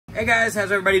Hey guys,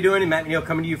 how's everybody doing? McNeil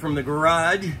coming to you from the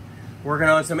garage. Working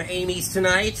on some Amy's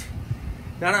tonight.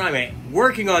 Not only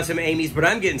working on some Amy's, but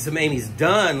I'm getting some Amy's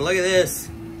done. Look at this.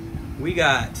 We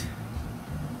got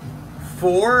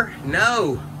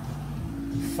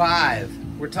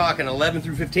 5. We're talking 11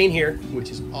 through 15 here,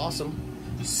 which is awesome.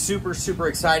 Super, super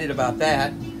excited about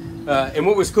that. And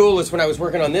what was cool is when I was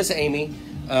working on this Amy,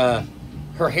 her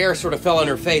hair sort of fell on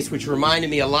her face, which reminded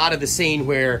me a lot of the scene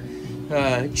where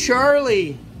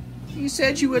Charlie, you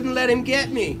said you wouldn't let him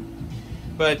get me.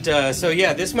 But so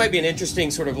yeah, this might be an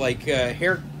interesting sort of like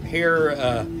hair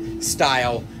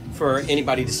style for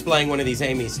anybody displaying one of these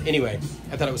Amy's. Anyway,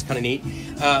 I thought it was kind of neat.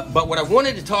 But what I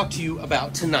wanted to talk to you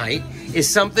about tonight is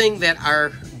something that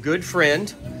our good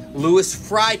friend Louis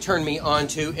Fry turned me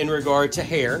onto in regard to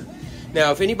hair.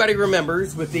 Now, if anybody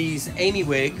remembers, with these Amy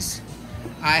wigs,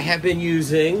 I have been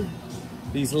using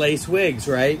these lace wigs,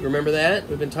 right? Remember that?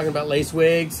 We've been talking about lace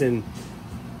wigs and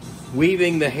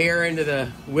weaving the hair into the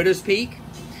widow's peak.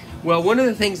 Well, one of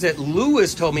the things that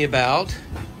Louis told me about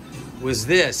was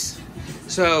this.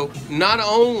 So not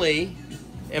only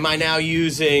am I now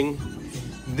using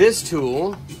this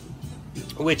tool,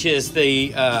 which is the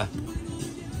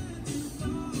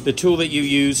tool that you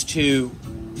use to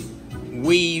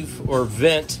weave or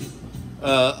vent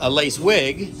a lace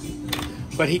wig,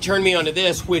 but he turned me onto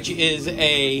this, which is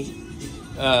a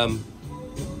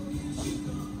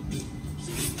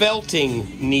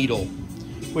felting needle,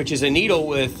 which is a needle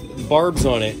with barbs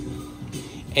on it.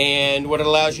 And what it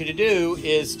allows you to do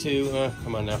is to,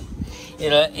 come on now,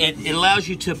 it allows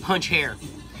you to punch hair,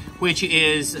 which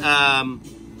is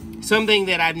something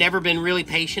that I've never been really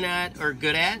patient at or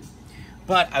good at.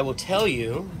 But I will tell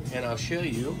you, and I'll show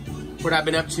you, what I've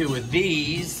been up to with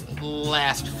these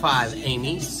last 5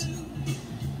 Amy's.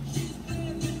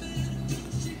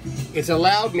 It's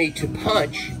allowed me to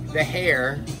punch the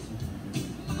hair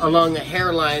along the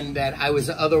hairline that I was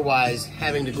otherwise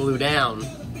having to glue down,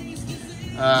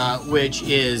 which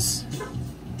is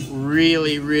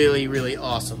really, really, really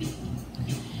awesome.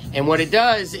 And what it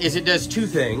does is it does 2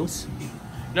 things.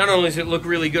 Not only does it look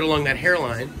really good along that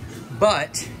hairline,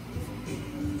 but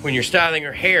when you're styling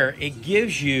her hair, it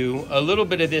gives you a little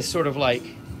bit of this sort of like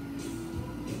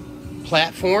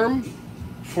platform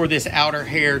for this outer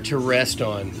hair to rest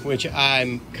on, which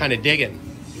I'm kind of digging.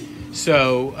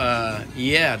 So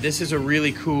yeah, this is a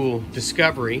really cool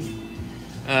discovery.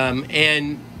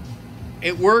 And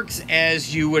it works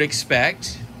as you would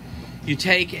expect. You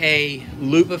take a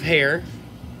loop of hair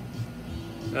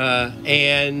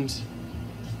and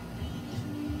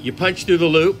you punch through the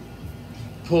loop,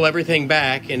 pull everything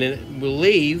back, and it will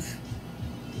leave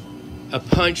a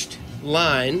punched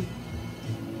line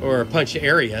or a punched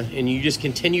area, and you just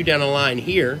continue down a line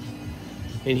here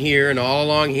and here and all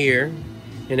along here.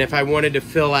 And if I wanted to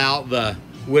fill out the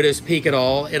widow's peak at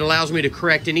all, it allows me to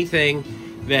correct anything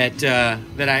that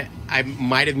that I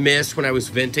might have missed when I was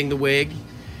venting the wig.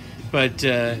 But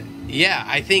yeah,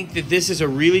 I think that this is a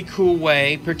really cool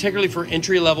way, particularly for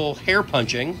entry-level hair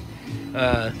punching.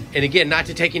 And again, not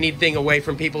to take anything away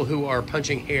from people who are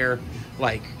punching hair,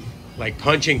 like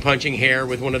punching hair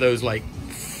with one of those like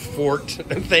fork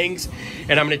things.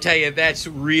 And I'm going to tell you, that's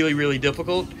really, really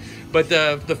difficult. But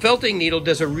the felting needle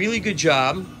does a really good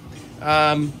job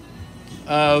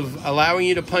of allowing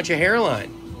you to punch a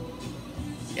hairline.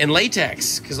 And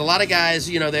latex, because a lot of guys,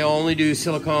 you know, they only do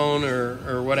silicone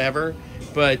or whatever.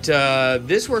 But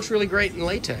this works really great in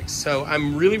latex. So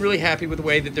I'm really, really happy with the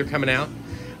way that they're coming out.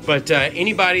 But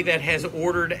anybody that has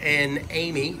ordered an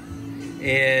Amy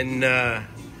in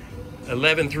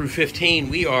 11 through 15,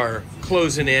 we are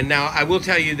closing in. Now, I will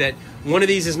tell you that one of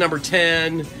these is number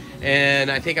 10, and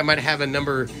I think I might have a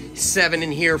number 7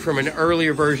 in here from an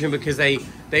earlier version because they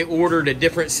ordered a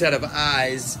different set of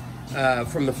eyes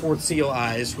from the 4th seal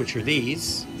eyes, which are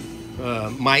these.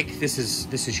 Mike, this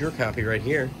is your copy right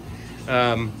here.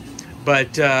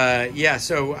 But yeah,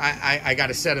 so I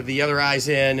got a set of the other eyes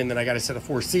in, and then I got a set of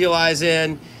 4 seal eyes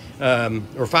in,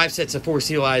 or 5 sets of 4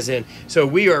 seal eyes in. So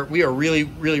we are really,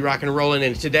 really rocking and rolling.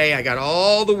 And today I got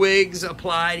all the wigs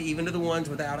applied, even to the ones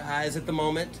without eyes at the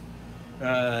moment.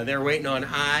 They're waiting on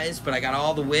eyes, but I got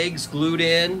all the wigs glued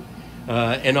in.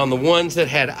 And on the ones that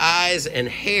had eyes and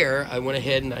hair, I went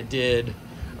ahead and I did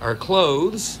our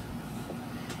clothes.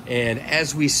 And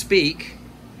as we speak,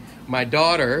 my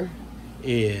daughter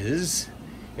is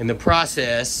in the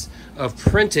process of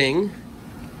printing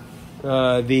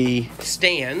the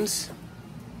stands,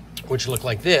 which look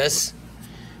like this.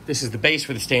 This is the base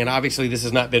for the stand. Obviously, this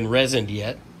has not been resined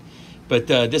yet, but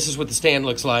this is what the stand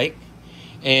looks like.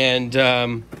 And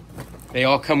they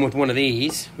all come with one of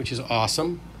these, which is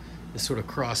awesome. This sort of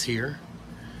cross here.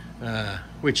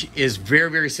 which is very,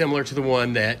 very similar to the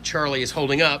one that Charlie is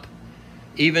holding up,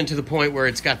 even to the point where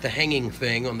it's got the hanging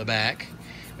thing on the back,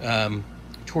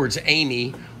 towards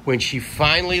Amy, when she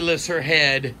finally lifts her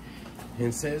head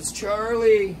and says,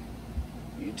 "Charlie,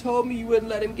 you told me you wouldn't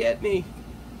let him get me."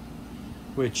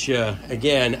 Which,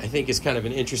 again, I think is kind of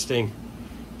an interesting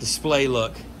display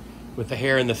look with the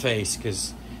hair in the face,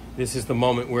 because this is the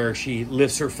moment where she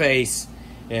lifts her face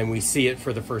and we see it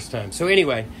for the first time. So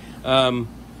anyway,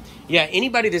 yeah,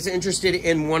 anybody that's interested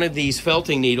in one of these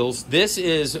felting needles, this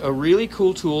is a really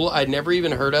cool tool. I'd never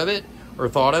even heard of it or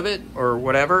thought of it or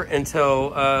whatever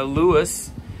until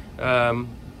Lewis,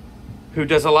 who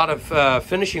does a lot of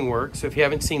finishing work. So if you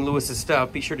haven't seen Lewis's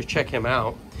stuff, be sure to check him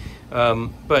out.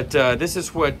 But this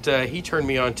is what he turned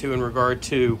me on to in regard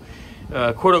to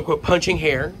quote-unquote punching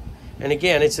hair. And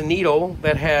again, it's a needle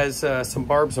that has some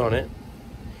barbs on it.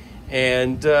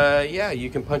 And yeah, you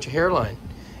can punch a hairline.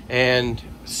 And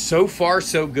so far,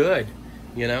 so good,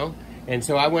 you know? And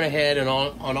so I went ahead and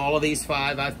on all of these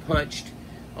 5, I've punched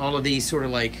all of these sort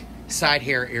of like side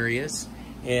hair areas.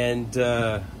 And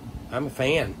I'm a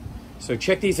fan. So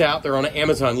check these out. They're on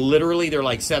Amazon. Literally, they're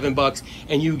like $7,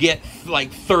 and you get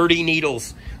like 30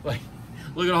 needles. Like,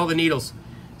 look at all the needles.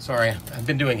 Sorry, I've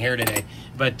been doing hair today.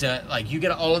 But like, you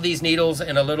get all of these needles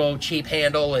and a little cheap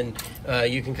handle, and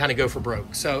you can kind of go for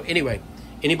broke. So anyway,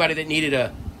 anybody that needed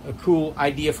a cool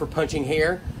idea for punching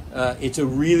hair, it's a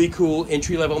really cool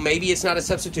entry level. Maybe it's not a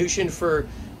substitution for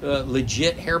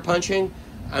legit hair punching.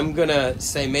 I'm gonna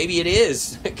say maybe it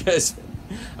is, because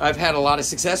I've had a lot of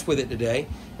success with it today.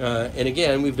 And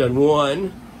again, we've done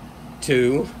 1,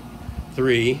 2,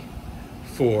 3,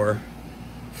 4,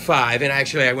 5. And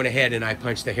actually, I went ahead and I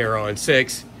punched the hair on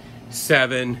 6,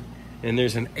 7, and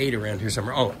there's an 8 around here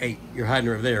somewhere. Oh, 8. You're hiding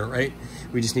over there, right?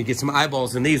 We just need to get some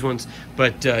eyeballs in these ones.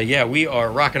 But yeah, we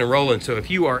are rocking and rolling. So if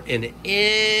you are in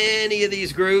any of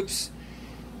these groups,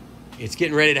 it's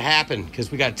getting ready to happen,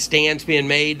 because we got stands being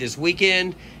made this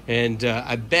weekend. And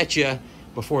I bet you,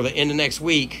 before the end of next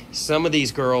week, some of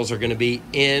these girls are going to be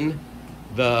in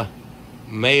the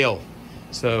mail.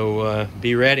 So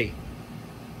be ready.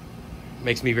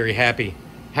 Makes me very happy.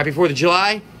 Happy 4th of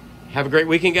July. Have a great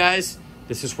weekend, guys.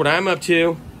 This is what I'm up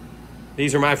to.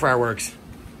 These are my fireworks.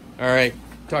 All right.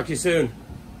 Talk to you soon.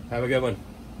 Have a good one.